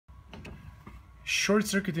Short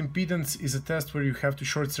circuit impedance is a test where you have to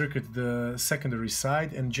short circuit the secondary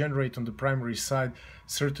side and generate on the primary side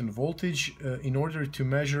certain voltage in order to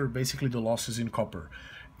measure basically the losses in copper.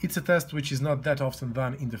 It's a test which is not that often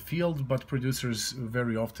done in the field, but producers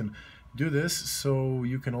very often do this, so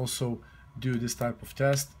you can also do this type of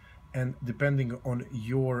test, and depending on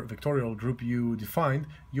your vectorial group you defined,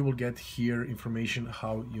 you will get here information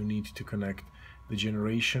how you need to connect the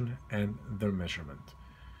generation and the measurement.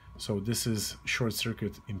 So this is short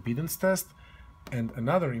circuit impedance test. And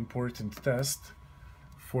another important test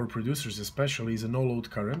for producers especially is a no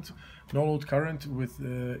load current. No load current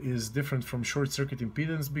is different from short circuit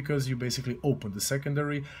impedance because you basically open the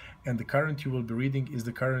secondary, and the current you will be reading is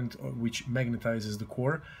the current which magnetizes the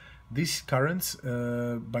core. These currents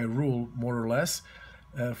by rule more or less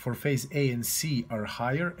for phase A and C are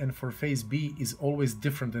higher, and for phase B is always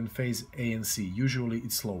different than phase A and C. Usually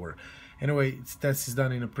it's lower. Anyway, test is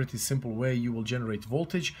done in a pretty simple way. You will generate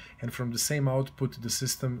voltage, and from the same output, the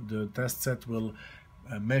system, the test set will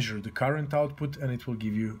measure the current output, and it will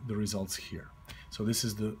give you the results here. So this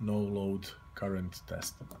is the no load current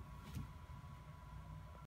test.